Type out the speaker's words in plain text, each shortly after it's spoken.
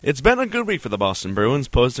It's been a good week for the Boston Bruins,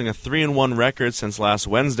 posting a 3-1 record since last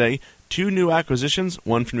Wednesday. 2 new acquisitions,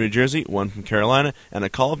 one from New Jersey, one from Carolina, and a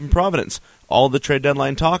call from Providence. All the trade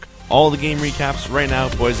deadline talk, all the game recaps right now.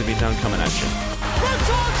 Boys of B-Town coming at you.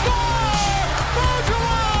 Bergeron score!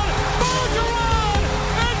 Bergeron! Bergeron!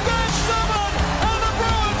 And Game 7! And the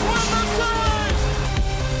Bruins win the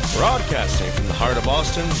series! Broadcasting from the heart of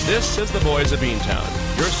Boston, this is the Boys of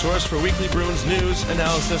Beantown, your source for weekly Bruins news,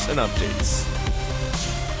 analysis, and updates.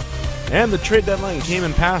 And the trade deadline came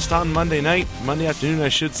and passed on Monday afternoon, I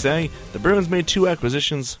should say. The Bruins made 2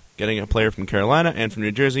 acquisitions, getting a player from Carolina and from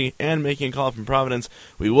New Jersey, and making a call from Providence.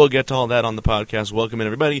 We will get to all that on the podcast. Welcome in,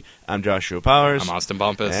 everybody. I'm Joshua Powers. I'm Austin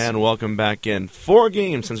Bumpus. And welcome back in. 4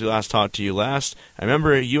 games since we last talked to you last. I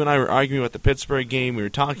remember you and I were arguing about the Pittsburgh game. We were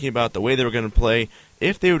talking about the way they were going to play.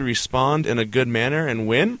 If they would respond in a good manner and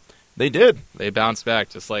win, they did. They bounced back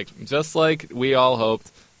just like we all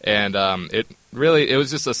hoped. And it was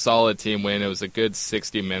just a solid team win. It was a good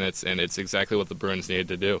 60 minutes, and it's exactly what the Bruins needed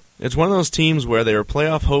to do. It's one of those teams where their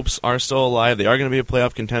playoff hopes are still alive. They are going to be a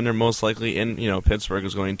playoff contender, most likely, and Pittsburgh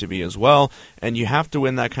is going to be as well. And you have to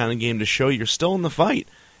win that kind of game to show you're still in the fight.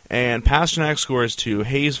 And Pastrnak scores 2.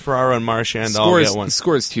 Hayes, Ferraro, and Marchand all get 1.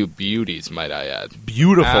 Scores 2 beauties, might I add.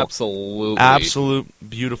 Beautiful. Absolute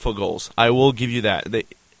beautiful goals. I will give you that.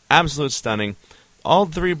 Absolute stunning. All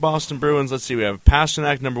 3 Boston Bruins, let's see, we have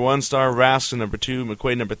Pastrnak, number 1 star, Rask, number 2,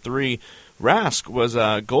 McQuaid, number 3. Rask was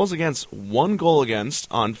goals against, 1 goal against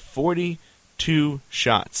on 42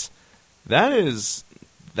 shots. That's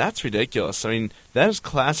ridiculous. I mean, that is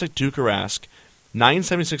classic Tuukka Rask,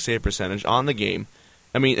 .976 save percentage on the game.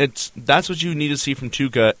 I mean, that's what you need to see from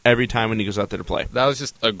Tuukka every time when he goes out there to play. That was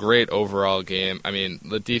just a great overall game. I mean,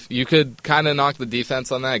 you could kind of knock the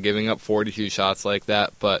defense on that, giving up 42 shots like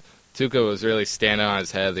that, but Tuukka was really standing on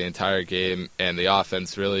his head the entire game, and the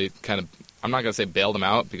offense really kind of, I'm not going to say bailed him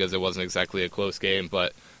out because it wasn't exactly a close game,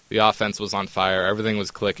 but the offense was on fire. Everything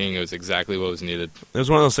was clicking. It was exactly what was needed. It was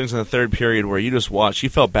one of those things in the third period where you just watched. You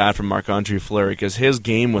felt bad for Marc-Andre Fleury because his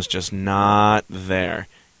game was just not there.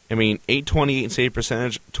 I mean, .828 save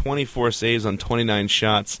percentage, 24 saves on 29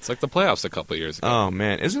 shots. It's like the playoffs a couple years ago. Oh,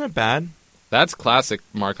 man. Isn't it bad? That's classic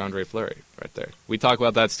Marc-Andre Fleury right there. We talk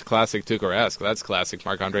about that's classic Tuukka Rask. That's classic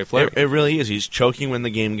Marc-Andre Fleury. It really is. He's choking when the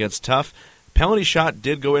game gets tough. Penalty shot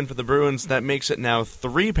did go in for the Bruins. That makes it now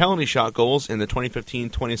 3 penalty shot goals in the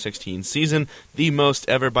 2015-2016 season, the most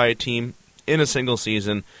ever by a team in a single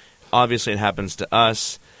season. Obviously, it happens to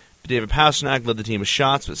us. David Pastrnak led the team with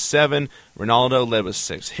shots with 7. Ronaldo led with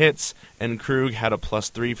 6 hits. And Krug had a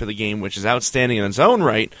 +3 for the game, which is outstanding in its own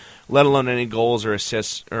right, let alone any goals or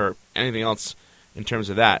assists or anything else in terms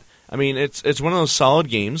of that. I mean, it's one of those solid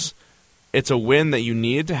games. It's a win that you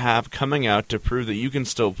needed to have coming out to prove that you can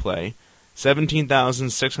still play.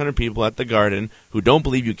 17,600 people at the Garden who don't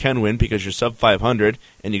believe you can win because you're sub 500,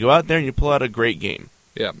 and you go out there and you pull out a great game.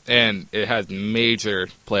 Yeah, and it has major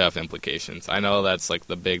playoff implications. I know that's like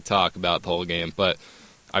the big talk about the whole game, but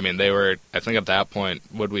I mean, they were, I think at that point,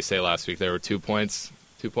 what did we say last week? They were 2 points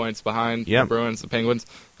behind the Bruins, the Penguins.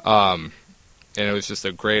 And it was just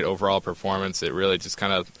a great overall performance. It really just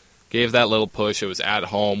kind of gave that little push. It was at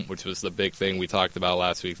home, which was the big thing we talked about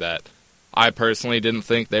last week, that I personally didn't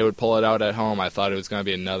think they would pull it out at home. I thought it was going to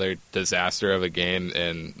be another disaster of a game,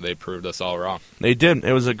 and they proved us all wrong. They did.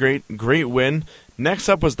 It was a great win. Next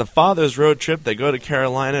up was the Fathers road trip. They go to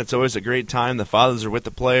Carolina. It's always a great time. The Fathers are with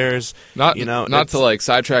the players. Not to like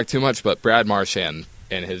sidetrack too much, but Brad Marchand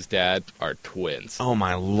and his dad are twins. Oh,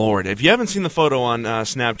 my Lord. If you haven't seen the photo on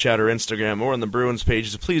Snapchat or Instagram or on the Bruins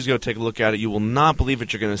pages, please go take a look at it. You will not believe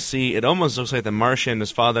what you're going to see. It almost looks like the Marchand and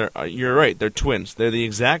his father, you're right, they're twins. They're the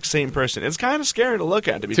exact same person. It's kind of scary to look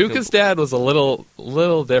at. Tuukka's dad was a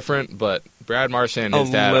little different, but Brad Marchand and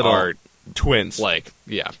his dad are twins. Like,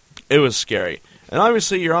 yeah. It was scary. And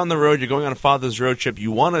obviously, you're on the road. You're going on a Father's road trip.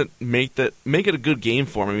 You want to make it a good game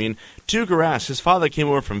for him. I mean, Tuukka Rask, his father came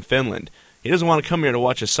over from Finland. He doesn't want to come here to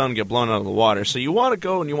watch his son get blown out of the water. So you want to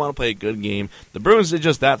go and you want to play a good game. The Bruins did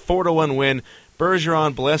just that, 4-1 win.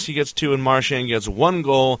 Bergeron, Bolesky gets 2, and Marchand gets 1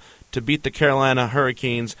 goal to beat the Carolina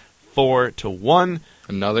Hurricanes 4-1.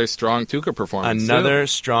 Another strong Tuukka performance.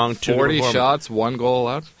 Strong Tuukka 40 performance. shots, 1 goal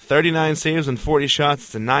allowed. 39 saves and 40 shots.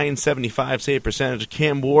 It's a .975 save percentage.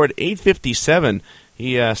 Cam Ward, .857.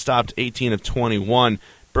 He stopped 18 of 21.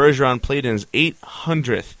 Bergeron played in his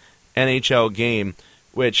 800th NHL game,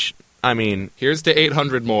 which, I mean... Here's to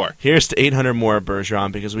 800 more. Here's to 800 more,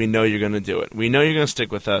 Bergeron, because we know you're going to do it. We know you're going to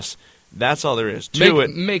stick with us. That's all there is to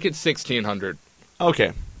it. Make it 1,600.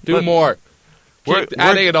 Okay. Do more. We're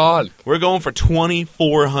adding it on. We're going for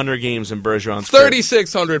 2,400 games in Bergeron's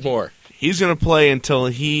 3,600 more. He's going to play until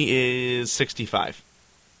he is 65.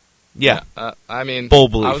 Yeah. I mean,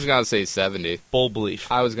 Bold belief. I was going to say 70. Bold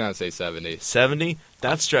belief. I was going to say 70. 70?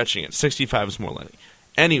 That's stretching it. 65 is more likely.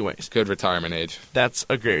 Anyways, Good retirement age. that's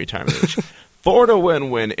a great retirement age. Florida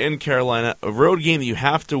win in Carolina. A road game that you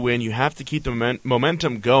have to win. You have to keep the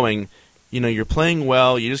momentum going. You know, you're playing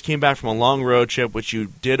well. You just came back from a long road trip, which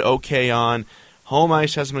you did okay on. Home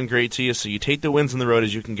ice hasn't been great to you, so you take the wins on the road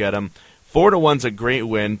as you can get them. 4-1's a great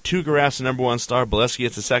win. Tuukka Rask, the number 1 star. Bolesky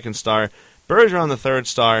gets the 2nd star. Bergeron, the 3rd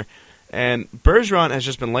star. And Bergeron has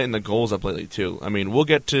just been lighting the goals up lately, too. I mean, we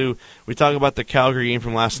talk about the Calgary game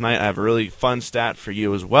from last night. I have a really fun stat for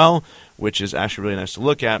you as well, which is actually really nice to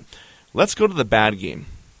look at. Let's go to the bad game.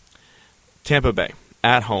 Tampa Bay,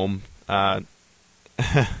 at home. I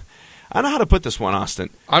don't know how to put this one, Austin.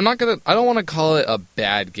 I don't want to call it a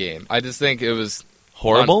bad game. I just think it was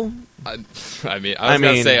Horrible? I was going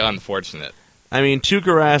to say unfortunate. I mean, Tuukka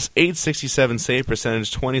Rask, .867 save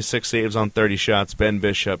percentage, 26 saves on 30 shots. Ben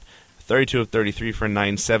Bishop, 32 of 33 for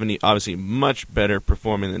 .970. Obviously, much better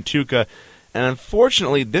performing than Tuukka. And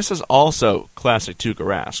unfortunately, this is also classic Tuukka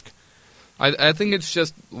Rask. I think it's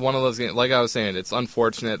just one of those games. Like I was saying, it's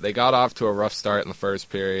unfortunate. They got off to a rough start in the first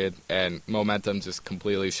period, and momentum just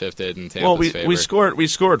completely shifted in Tampa's favor. We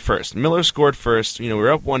scored first. Miller scored first. You know, we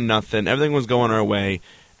were up 1-0. Everything was going our way.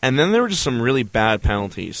 And then there were just some really bad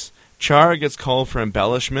penalties. Chara gets called for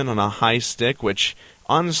embellishment on a high stick, which,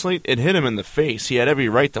 honestly, it hit him in the face. He had every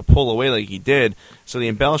right to pull away like he did, so the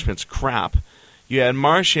embellishment's crap. You had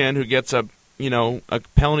Marchand, who gets a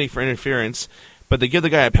penalty for interference, but they give the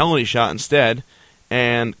guy a penalty shot instead,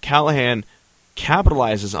 and Callahan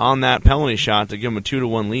capitalizes on that penalty shot to give him a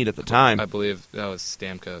 2-1 lead at the time. I believe that was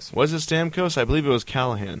Stamkos. Was it Stamkos? I believe it was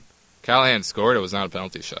Callahan. Callahan scored. It was not a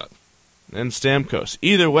penalty shot. And Stamkos.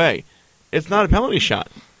 Either way, it's not a penalty shot.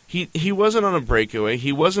 He wasn't on a breakaway.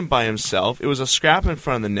 He wasn't by himself. It was a scrap in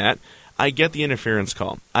front of the net. I get the interference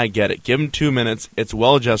call. I get it. Give him 2 minutes. It's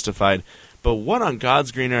well justified. But what on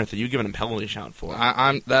God's green earth are you giving a penalty shot for?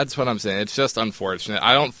 That's what I'm saying. It's just unfortunate.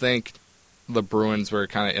 I don't think the Bruins were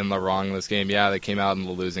kind of in the wrong in this game. Yeah, they came out in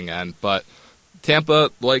the losing end. But Tampa,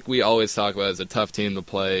 like we always talk about, is a tough team to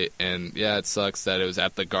play. And, yeah, it sucks that it was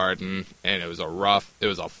at the Garden, and it was a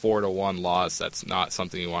 4-1 loss. That's not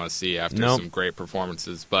something you want to see after some great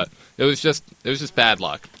performances. But it was just bad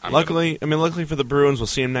luck. Luckily for the Bruins, we'll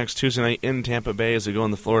see them next Tuesday night in Tampa Bay as we go on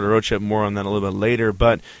the Florida road trip. More on that a little bit later.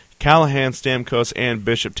 But Callahan, Stamkos, and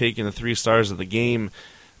Bishop taking the 3 stars of the game.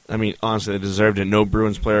 I mean, honestly, they deserved it. No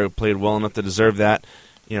Bruins player played well enough to deserve that.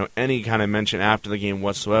 Any kind of mention after the game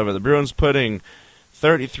whatsoever. The Bruins putting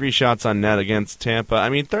 33 shots on net against Tampa. I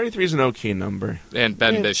mean, 33 is an okay number. And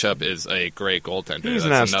Ben Bishop is a great goaltender. He's That's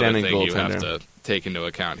an outstanding another thing goaltender. you have to take into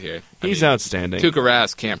account here. He's outstanding. Tuukka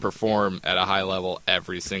Rask can't perform at a high level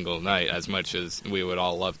every single night as much as we would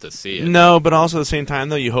all love to see it. No, but also at the same time,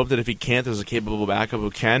 though, you hope that if he can't, there's a capable backup who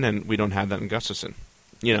can, and we don't have that in Gustafsson.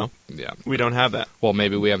 Yeah. We don't have that. Well,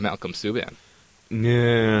 maybe we have Malcolm Subban.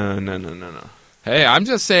 No. Hey, I'm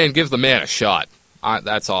just saying give the man a shot.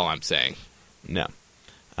 That's all I'm saying. No.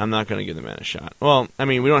 I'm not going to give the man a shot. Well, I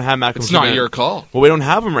mean, we don't have Malcolm Subban. It's not your call. Well, we don't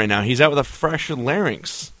have him right now. He's out with a fresh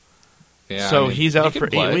larynx. Yeah, so he's out for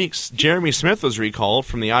play. 8 weeks. Jeremy Smith was recalled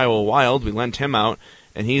from the Iowa Wild. We lent him out,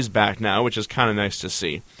 and he's back now, which is kind of nice to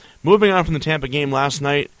see. Moving on from the Tampa game last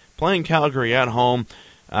night, playing Calgary at home,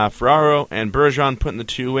 Ferraro and Bergeron putting the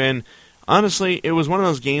 2 in. Honestly, it was one of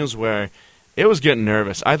those games where it was getting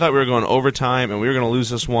nervous. I thought we were going overtime, and we were going to lose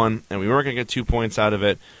this one, and we weren't going to get 2 points out of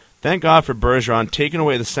it. Thank God for Bergeron taking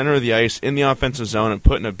away the center of the ice in the offensive zone and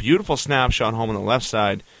putting a beautiful snapshot home on the left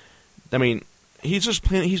side. I mean, he's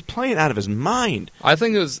playing out of his mind. I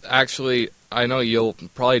think it was actually, I know you'll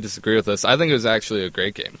probably disagree with this, I think it was actually a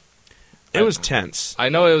great game. It was tense. I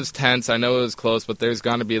know it was tense. I know it was close, but there's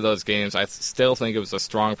going to be those games. I still think it was a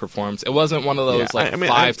strong performance. It wasn't one of those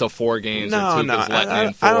 5-4 games.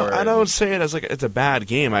 I don't say it as like it's a bad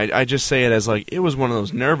game. I just say it as like it was one of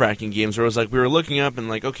those nerve-wracking games where it was like we were looking up and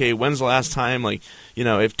like, okay, when's the last time? Like,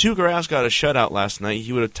 if Tuukka Rask got a shutout last night,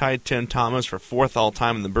 he would have tied Tim Thomas for 4th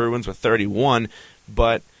all-time in the Bruins with 31.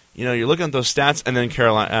 But you're looking at those stats, and then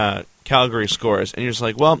Calgary scores, and you're just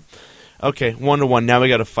like, well. Okay, 1-1. Now we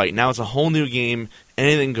got to fight. Now it's a whole new game.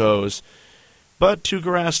 Anything goes. But Tuukka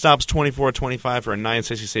Rask stops 24-25 for a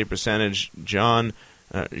 .960 save percentage. Joni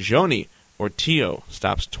Ortio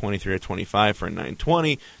stops 23-25 for a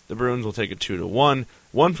 .920. The Bruins will take a 2-1.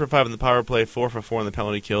 1 for 5 in the power play, 4 for 4 in the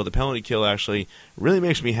penalty kill. The penalty kill actually really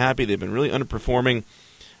makes me happy. They've been really underperforming.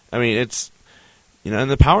 I mean, it's in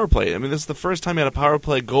the power play. I mean, this is the first time we had a power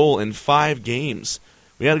play goal in 5 games.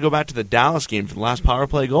 We had to go back to the Dallas game for the last power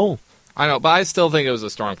play goal. I know, but I still think it was a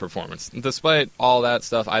strong performance. Despite all that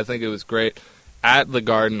stuff, I think it was great. at the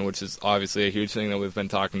Garden, which is obviously a huge thing that we've been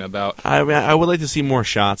talking about. I would like to see more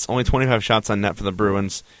shots. Only 25 shots on net for the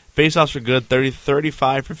Bruins. Faceoffs are good,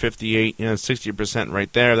 35 for 58, 60%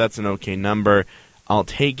 right there. That's an okay number. I'll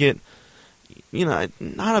take it. Not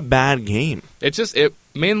a bad game. It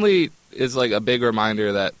mainly is like a big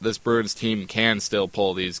reminder that this Bruins team can still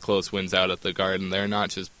pull these close wins out at the Garden. They're not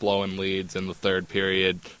just blowing leads in the third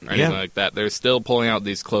period or anything like that. They're still pulling out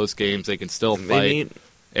these close games. They can still fight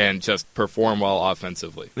and just perform well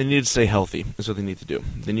offensively. They need to stay healthy. That's what they need to do.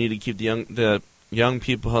 They need to keep the young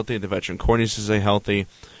people healthy. The veteran core needs to stay healthy.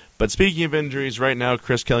 But speaking of injuries, right now,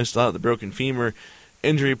 Chris Kelly's still out with the broken femur.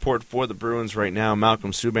 Injury report for the Bruins right now.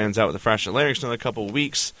 Malcolm Subban's out with a fractured larynx for another couple of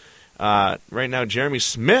weeks. Right now, Jeremy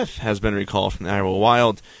Smith has been recalled from the Iowa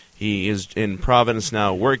Wild. He is in Providence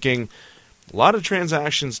now working. A lot of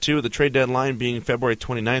transactions, too. The trade deadline being February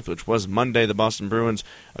 29th, which was Monday. The Boston Bruins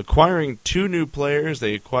acquiring 2 new players.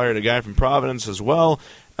 They acquired a guy from Providence as well.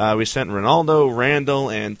 We sent Ronaldo, Randall,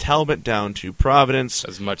 and Talbot down to Providence.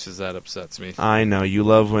 As much as that upsets me. I know. You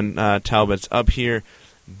love when Talbot's up here.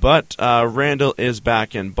 But Randall is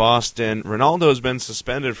back in Boston. Ronaldo has been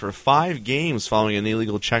suspended for 5 games following an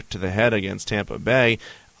illegal check to the head against Tampa Bay.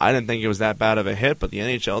 I didn't think it was that bad of a hit, but the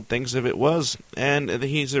NHL thinks if it was, and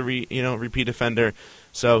he's a repeat offender,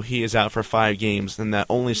 so he is out for 5 games, and that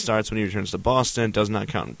only starts when he returns to Boston. Does not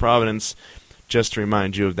count in Providence. Just to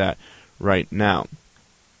remind you of that right now.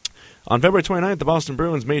 On February 29th, the Boston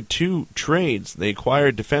Bruins made 2 trades. They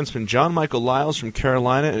acquired defenseman John Michael Lyles from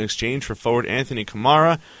Carolina in exchange for forward Anthony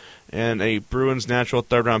Kamara and a Bruins natural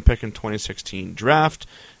third-round pick in 2016 draft.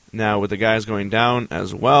 Now, with the guys going down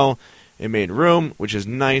as well, it made room, which is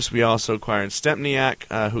nice. We also acquired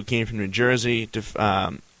Stepniak, who came from New Jersey.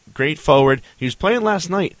 Great forward. He was playing last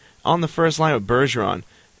night on the first line with Bergeron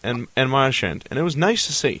and Marchand, and it was nice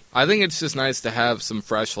to see. I think it's just nice to have some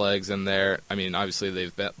fresh legs in there. I mean, obviously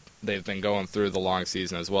they've been going through the long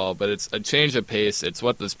season as well, but it's a change of pace. It's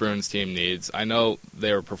what this Bruins team needs. I know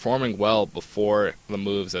they were performing well before the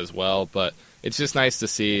moves as well, but it's just nice to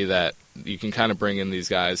see that you can kind of bring in these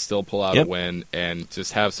guys, still pull out a win, and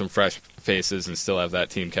just have some fresh faces and still have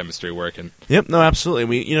that team chemistry working. Yep, no,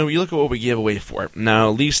 absolutely. You look at what we gave away for it. Now,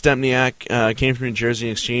 Lee Stepniak came from New Jersey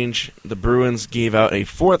in exchange. The Bruins gave out a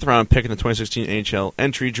 4th-round pick in the 2016 NHL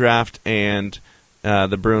entry draft, and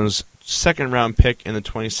the Bruins' 2nd-round pick in the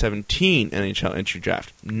 2017 NHL entry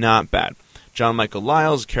draft. Not bad. John Michael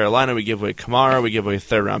Lyles, Carolina, we give away Kamara. We give away a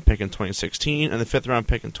 3rd-round pick in 2016 and the 5th-round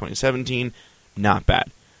pick in 2017. Not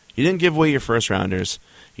bad. You didn't give away your first-rounders.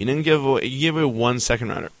 You gave away 1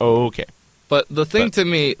 second-rounder. Oh, okay. But the thing to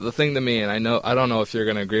me, and I don't know if you're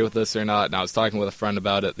going to agree with this or not, and I was talking with a friend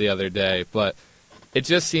about it the other day, but it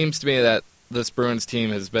just seems to me that this Bruins team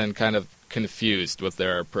has been kind of confused with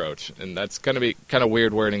their approach, and that's going to be kind of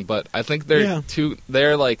weird wording, but I think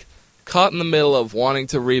they're like caught in the middle of wanting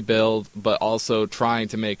to rebuild, but also trying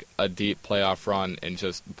to make a deep playoff run and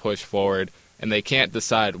just push forward, and they can't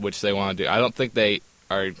decide which they want to do. I don't think they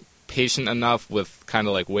are patient enough with kind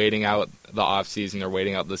of like waiting out the offseason or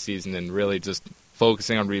waiting out the season and really just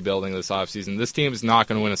focusing on rebuilding this offseason. This team is not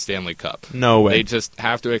going to win a Stanley Cup. No way. They just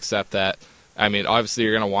have to accept that. I mean, obviously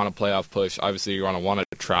you're going to want a playoff push. Obviously you're going to want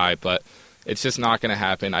to try, but it's just not going to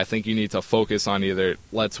happen. I think you need to focus on either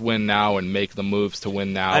let's win now and make the moves to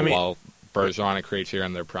win now while Bergeron and Krejci are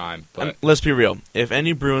in their prime. But let's be real. If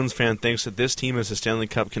any Bruins fan thinks that this team is a Stanley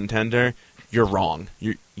Cup contender, you're wrong.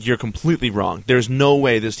 You're completely wrong. There's no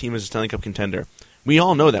way this team is a Stanley Cup contender. We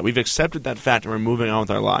all know that. We've accepted that fact and we're moving on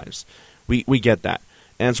with our lives. We get that.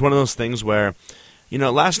 And it's one of those things where,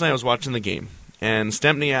 last night I was watching the game, and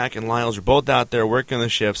Stepniak and Lyles were both out there working the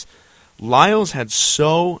shifts. Lyles had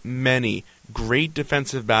so many great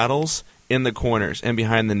defensive battles in the corners and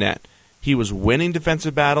behind the net. He was winning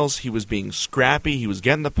defensive battles. He was being scrappy. He was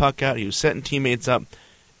getting the puck out. He was setting teammates up.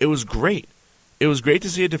 It was great. It was great to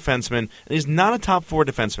see a defenseman, and he's not a top 4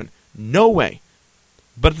 defenseman. No way.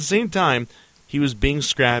 But at the same time, he was being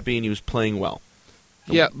scrappy and he was playing well.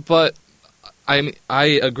 Yeah, but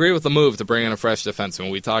I agree with the move to bring in a fresh defenseman.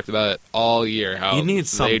 We talked about it all year. How you need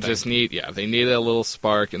something. They needed a little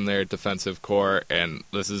spark in their defensive core, and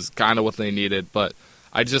this is kind of what they needed. But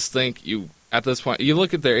I just think at this point, you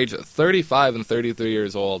look at their age, 35 and 33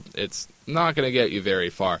 years old, it's not going to get you very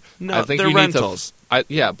far. No, I think they're rentals.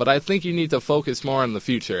 But I think you need to focus more on the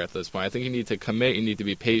future at this point. I think you need to commit. You need to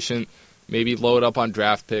be patient. Maybe load up on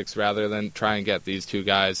draft picks rather than try and get these 2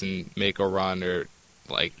 guys and make a run or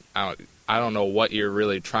I don't know what you're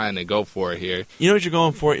really trying to go for here. You know what you're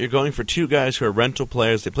going for? You're going for 2 guys who are rental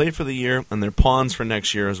players. They played for the year, and they're pawns for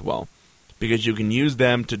next year as well. Because you can use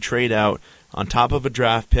them to trade out on top of a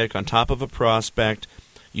draft pick, on top of a prospect.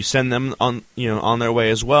 You send them on their way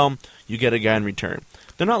as well. You get a guy in return.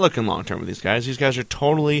 They're not looking long term with these guys. These guys are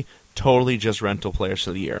totally just rental players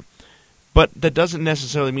for the year. But that doesn't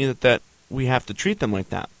necessarily mean that we have to treat them like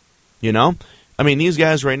that. I mean, these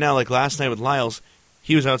guys right now, like last night with Lyles,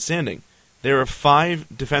 he was outstanding. There were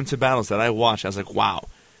 5 defensive battles that I watched. I was like, wow,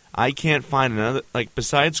 I can't find another. Like,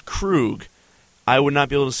 besides Krug, I would not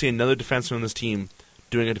be able to see another defenseman on this team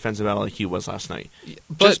doing a defensive battle like he was last night.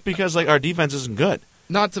 But, just because, like, our defense isn't good.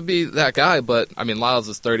 Not to be that guy, but, I mean, Lyles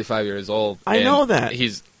is 35 years old. I know that.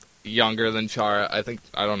 He's younger than Chara.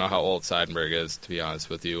 I don't know how old Seidenberg is, to be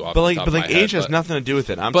honest with you. But age has nothing to do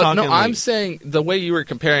with it. I'm saying the way you were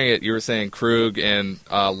comparing it, you were saying Krug and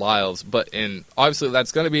Lyles, but obviously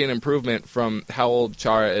that's going to be an improvement from how old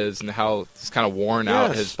Chara is and how kind of worn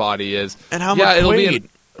out his body is, and how much weight.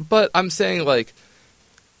 But I'm saying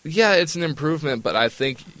it's an improvement, but I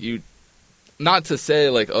think not to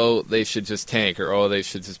say they should just tank or they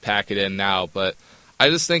should just pack it in now, but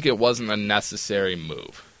I just think it wasn't a necessary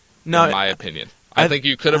move. No, in my opinion. I think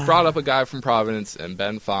you could have brought up a guy from Providence and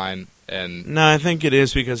been fine. No, I think it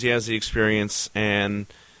is because he has the experience, and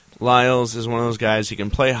Lyles is one of those guys. He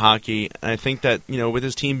can play hockey. And I think that, with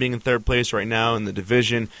his team being in third place right now in the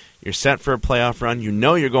division, you're set for a playoff run.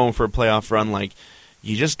 You're going for a playoff run.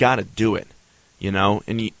 You just got to do it,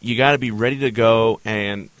 and you got to be ready to go.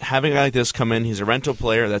 And having a guy like this come in, he's a rental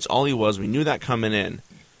player. That's all he was. We knew that coming in.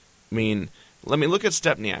 I mean, let me look at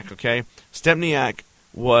Stepniak, okay? Stepniak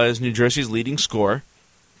was New Jersey's leading scorer.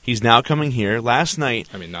 He's now coming here. Last night...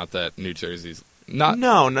 I mean, not that New Jersey's... Not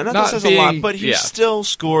that says a lot, but he still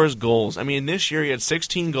scores goals. I mean, this year he had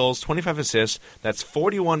 16 goals, 25 assists. That's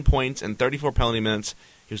 41 points and 34 penalty minutes.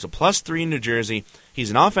 He was a +3 in New Jersey.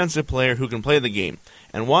 He's an offensive player who can play the game.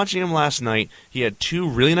 And watching him last night, he had 2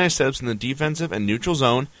 really nice setups in the defensive and neutral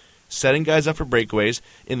zone, setting guys up for breakaways.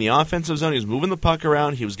 In the offensive zone, he was moving the puck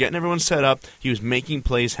around. He was getting everyone set up. He was making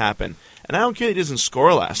plays happen. And I don't care that he doesn't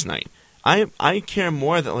score last night. I care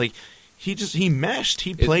more that he meshed.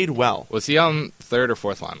 He played well. Was he on third or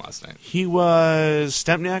fourth line last night?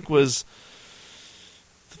 Stepniak was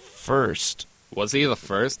first. Was he the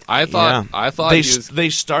first? I thought they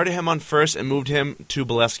started him on first and moved him to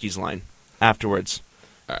Bolesky's line afterwards.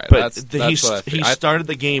 All right, but he started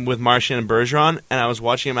the game with Marchand and Bergeron, and I was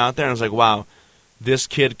watching him out there, and I was like, wow, this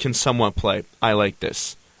kid can somewhat play. I like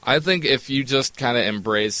this. I think if you just kind of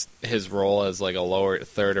embrace his role as a lower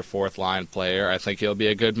third or fourth line player, I think he'll be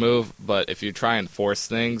a good move. But if you try and force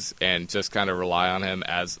things and just kind of rely on him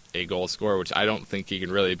as a goal scorer, which I don't think he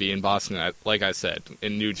can really be in Boston, like I said,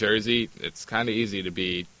 in New Jersey, it's kind of easy to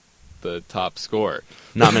be the top scorer.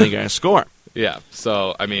 Not many guys score. Yeah,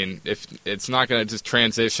 so, I mean, if it's not going to just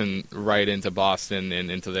transition right into Boston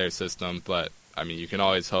and into their system, but, I mean, you can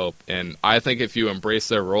always hope. And I think if you embrace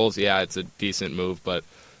their roles, it's a decent move, but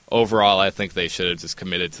overall, I think they should have just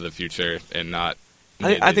committed to the future and not...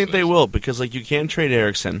 I think they will, because, you can't trade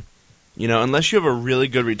Eriksson, unless you have a really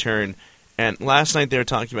good return. And last night they were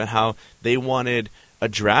talking about how they wanted a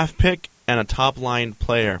draft pick and a top-line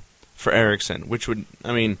player for Eriksson, which would,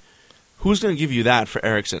 who's going to give you that for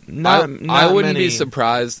Eriksson? I wouldn't be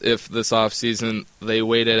surprised if this offseason they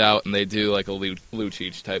wait it out and they do a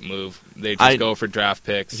Lucic type move. They just go for draft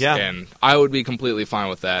picks, and I would be completely fine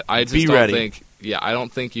with that. I just I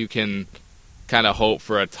don't think you can kind of hope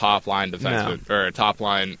for a top-line defenseman or a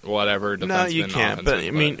top-line whatever defenseman. No, you can't.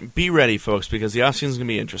 But, be ready, folks, because the offseason is going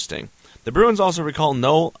to be interesting. The Bruins also recall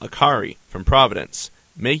Noel Akari from Providence,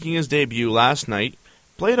 making his debut last night.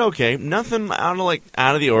 Played okay. Nothing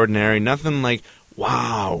out of the ordinary. Nothing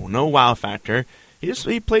wow. No wow factor.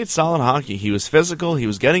 He played solid hockey. He was physical. He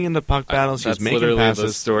was getting into puck battles. He was making passes. That's literally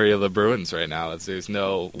the story of the Bruins right now. There's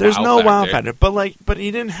no wow factor. But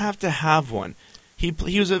he didn't have to have one. He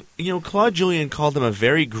was Claude Julien called him a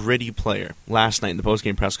very gritty player last night in the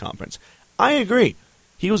postgame press conference. I agree.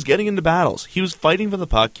 He was getting into battles. He was fighting for the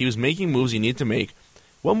puck. He was making moves he needed to make.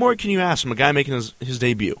 What more can you ask from a guy making his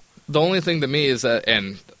debut? The only thing to me is that,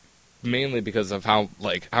 and mainly because of how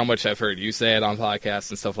much I've heard you say it on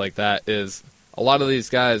podcasts and stuff like that, is a lot of these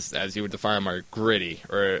guys, as you would define them, are gritty,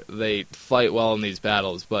 or they fight well in these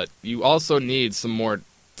battles, but you also need some more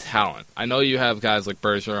talent. I know you have guys like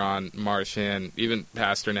Bergeron, Marchand, even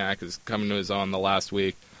Pasternak is coming to his own the last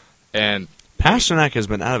week, and Pasternak has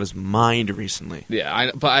been out of his mind recently.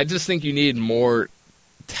 Yeah, but I just think you need more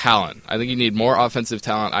talent. I think you need more offensive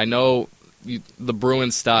talent. I know the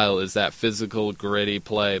Bruins style is that physical, gritty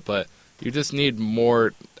play, but you just need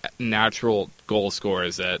more natural goal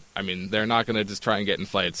scorers they're not going to just try and get in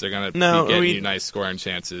fights. They're going to be getting you nice scoring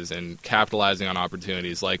chances and capitalizing on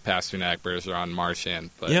opportunities like Pasternak, Bergeron, Marchand.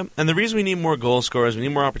 Yep, and the reason we need more goal scorers, we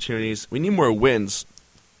need more opportunities, we need more wins.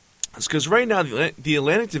 It's because right now the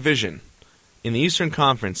Atlantic Division in the Eastern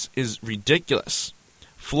Conference is ridiculous.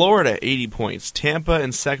 Florida, 80 points. Tampa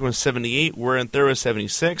in second with 78. We're in third with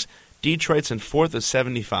 76. Detroit's in fourth with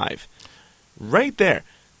 75. Right there.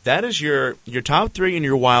 That is your top three and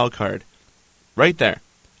your wild card. Right there.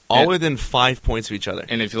 All within 5 points of each other.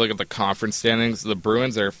 And if you look at the conference standings, the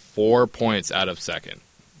Bruins are 4 points out of second.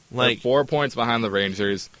 They're 4 points behind the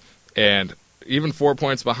Rangers, and even 4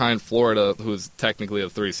 points behind Florida, who's technically a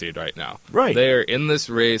 3 seed right now. Right. They're in this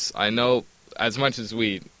race. I know as much as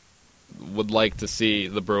we would like to see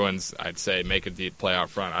the Bruins, I'd say, make a deep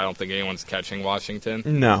playoff run. I don't think anyone's catching Washington.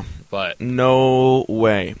 No. But no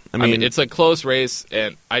way. I mean it's a close race,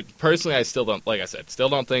 and I still don't, like I said, still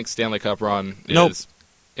don't think Stanley Cup run is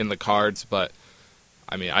in the cards, but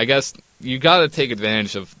I mean, I guess you got to take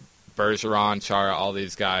advantage of Bergeron, Chara, all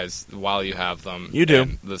these guys while you have them. You do.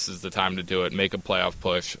 And this is the time to do it. Make a playoff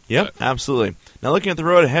push. Yep, absolutely. Now, looking at the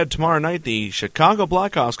road ahead tomorrow night, the Chicago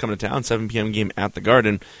Blackhawks come to town, 7 p.m. game at the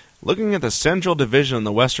Garden. Looking at the Central Division in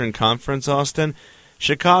the Western Conference, Austin,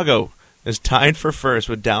 Chicago is tied for first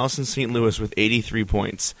with Dallas and St. Louis with 83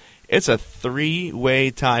 points. It's a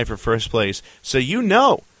 3-way tie for first place. So you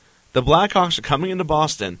know the Blackhawks are coming into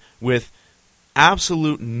Boston with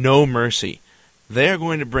absolute no mercy. They are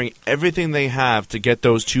going to bring everything they have to get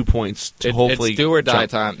those 2 points to hopefully it's do or die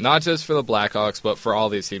jump. time, not just for the Blackhawks, but for all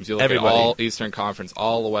these teams. You look Everybody. at all Eastern Conference,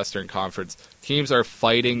 all the Western Conference. Teams are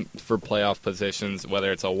fighting for playoff positions,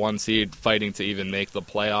 whether it's a 1 seed fighting to even make the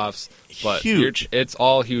playoffs. But Huge. It's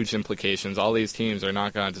all huge implications. All these teams are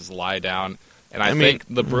not going to just lie down. And I think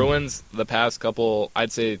the Bruins, the past couple,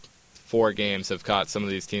 I'd say 4 games, have caught some of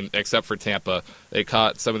these teams, except for Tampa, they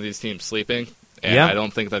caught some of these teams sleeping. And I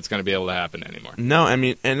don't think that's going to be able to happen anymore. No, I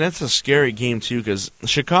mean, and that's a scary game, too, because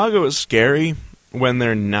Chicago is scary when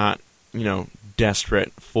they're not,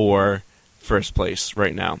 desperate for first place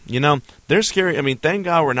right now. They're scary. I mean, thank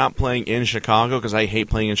God we're not playing in Chicago, because I hate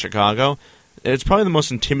playing in Chicago. It's probably the most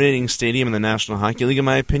intimidating stadium in the National Hockey League, in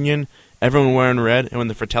my opinion. Everyone wearing red, and when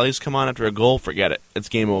the Fratellis come on after a goal, forget it. It's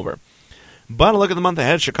game over. But a look at the month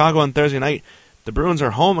ahead, Chicago on Thursday night. The Bruins are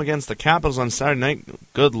home against the Capitals on Saturday night.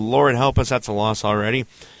 Good Lord help us, that's a loss already.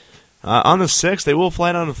 On the 6th, they will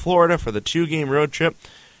fly down to Florida for the 2-game road trip.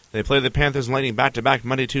 They play the Panthers and Lightning back-to-back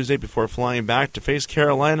Monday, Tuesday before flying back to face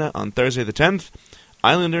Carolina on Thursday the 10th.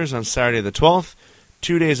 Islanders on Saturday the 12th.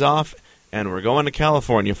 2 days off, and we're going to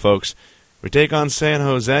California, folks. We take on San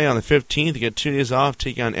Jose on the 15th. Get 2 days off.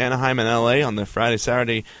 Take on Anaheim and LA on the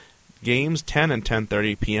Friday-Saturday games, 10 and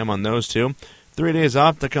 10:30 p.m. on those two. 3 days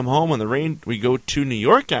off to come home on the rain. We go to New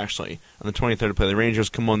York, actually, on the 23rd to play the Rangers.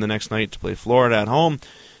 Come home the next night to play Florida at home.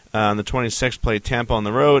 On the 26th, play Tampa on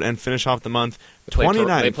the road, and finish off the month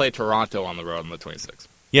 29th. They play Toronto on the road on the 26th.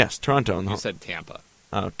 Yes, Toronto. On the You said Tampa.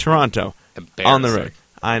 Toronto Embarrassing. on the road.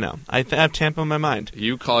 I know. I have Tampa on my mind.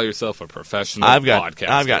 You call yourself a professional podcaster.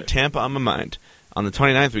 I've got Tampa on my mind. On the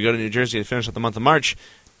 29th, we go to New Jersey to finish up the month of March.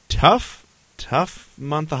 Tough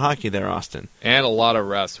month of hockey there, Austin. And a lot of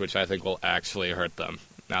rest, which I think will actually hurt them.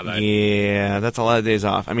 Now that that's a lot of days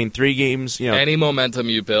off. I mean, 3 games, Any momentum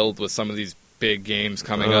you build with some of these big games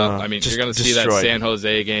coming up, I mean, you're going to see that San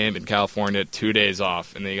Jose game in California, 2 days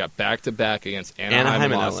off, and then you got back-to-back against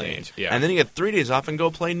Anaheim and Los Angeles. Yeah. And then you get 3 days off and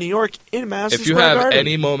go play New York in Madison If you Square have Garden.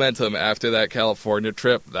 any momentum after that California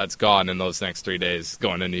trip, that's gone in those next 3 days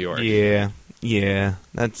going to New York. Yeah,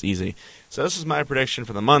 that's easy. So this is my prediction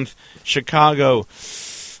for the month. Chicago,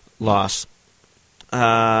 loss.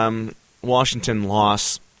 Washington,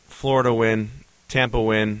 loss. Florida, win. Tampa,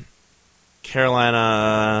 win.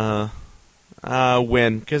 Carolina,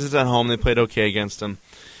 win. Because it's at home. They played okay against them.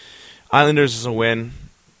 Islanders is a win.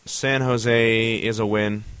 San Jose is a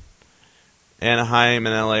win. Anaheim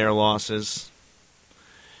and LA are losses.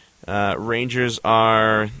 Rangers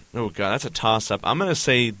are... Oh, God, that's a toss-up. I'm going to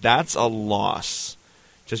say that's a loss.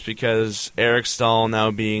 Just because Eric Stahl now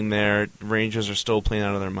being there, Rangers are still playing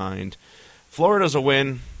out of their mind. Florida's a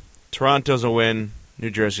win. Toronto's a win. New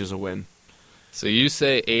Jersey's a win. So you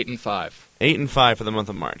say 8-5. 8-5 for the month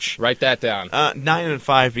of March. Write that down.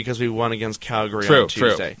 9-5 because we won against Calgary True. on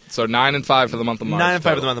Tuesday. So 9-5 for the month of March. 9-5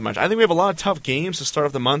 for the month of March. I think we have a lot of tough games to start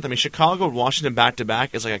off the month. I mean, Chicago and Washington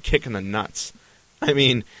back-to-back is like a kick in the nuts. I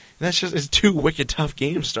mean, it's 2 wicked tough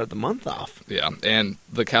games to start the month off. Yeah, and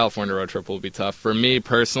the California road trip will be tough. For me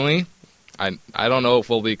personally, I don't know if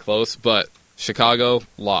we'll be close, but Chicago,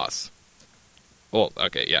 loss. Well,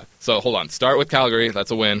 okay, yeah. So hold on. Start with Calgary.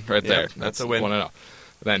 That's a win right there. That's a win. 1-0.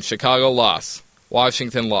 Then Chicago, loss.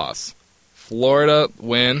 Washington, loss. Florida,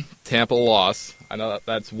 win. Tampa, loss. I know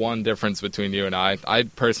that's one difference between you and I. I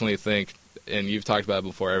personally think, and you've talked about it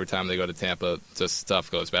before, every time they go to Tampa, just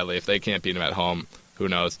stuff goes badly. If they can't beat them at home, Who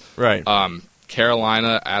knows? Right.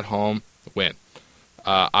 Carolina at home, win.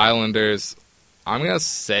 Islanders, I'm going to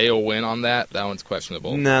say a win on that. That one's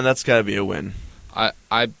questionable. Nah, that's got to be a win. I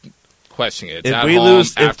question it. It's If at we home,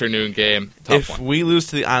 lose- if- afternoon game, tough If one. we lose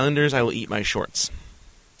to the Islanders, I will eat my shorts.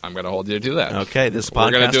 I'm going to hold you to that. Okay, this podcast.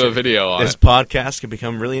 We're going to do a video on This it. podcast could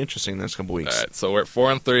become really interesting in the next couple weeks. All right, so we're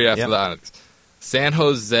 4-3 after Yep. the Islanders. San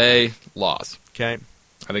Jose, loss. Okay.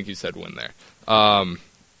 I think you said win there.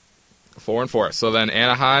 4-4. So then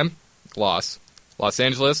Anaheim, loss. Los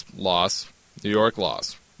Angeles, loss. New York,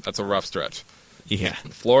 loss. That's a rough stretch. Yeah.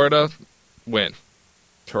 Florida, win.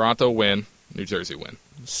 Toronto, win. New Jersey, win.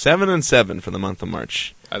 7-7 for the month of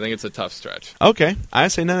March. I think it's a tough stretch. Okay, I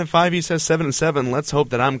say 9-5. He says 7-7. Let's hope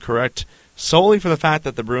that I'm correct. Solely for the fact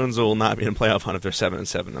that the Bruins will not be in playoff hunt if they're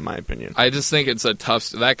 7-7, in my opinion. I just think it's a tough.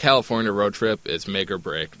 That California road trip is make or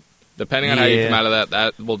break. Depending on how you come out of that,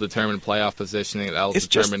 that will determine playoff positioning. That will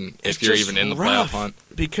determine if you're even in the playoff hunt.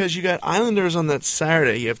 Because you got Islanders on that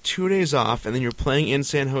Saturday. You have 2 days off, and then you're playing in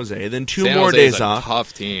San Jose. Then two San more Jose days is a off.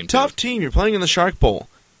 Tough team. Tough team. You're playing in the Shark Bowl.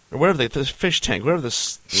 Or whatever the fish tank, whatever the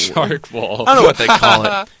Shark Bowl. I don't know what they call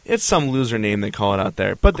it. It's some loser name they call it out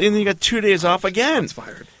there. But then you got 2 days off again. It's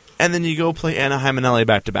fired. And then you go play Anaheim and LA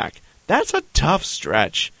back to back. That's a tough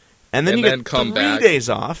stretch. And then And you then get come 3 back. days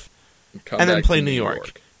off Come and then back play to New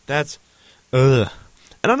York. That's ugh.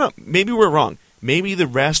 I don't know. Maybe we're wrong. Maybe the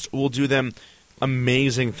rest will do them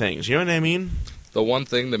amazing things. You know what I mean? The one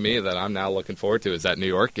thing to me that I'm now looking forward to is that New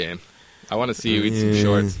York game. I want to see you eat some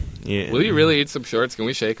shorts. Yeah. Will you really eat some shorts? Can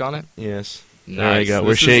we shake on it? Yes. Nice. There you go. This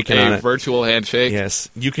We're is shaking a on it. virtual handshake. Yes.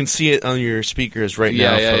 You can see it on your speakers right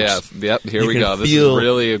yeah, now, yeah, folks. yeah. Yep, here You we can go. This feel- is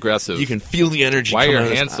really aggressive. You can feel the energy Why are coming your out of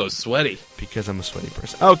this- hands so sweaty? Because I'm a sweaty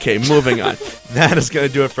person. Okay, moving on. That is going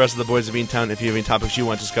to do it for us at the Boys of Beantown. If you have any topics you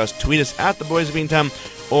want to discuss, tweet us at the Boys of Beantown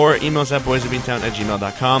or email us at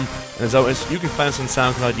boysofbeantown@gmail.com. And as always, you can find us on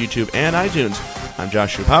SoundCloud, YouTube, and iTunes. I'm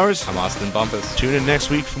Joshua Powers. I'm Austin Bumpus. Tune in next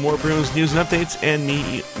week for more Bruins news and updates and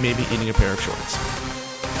me maybe eating a pair of shorts.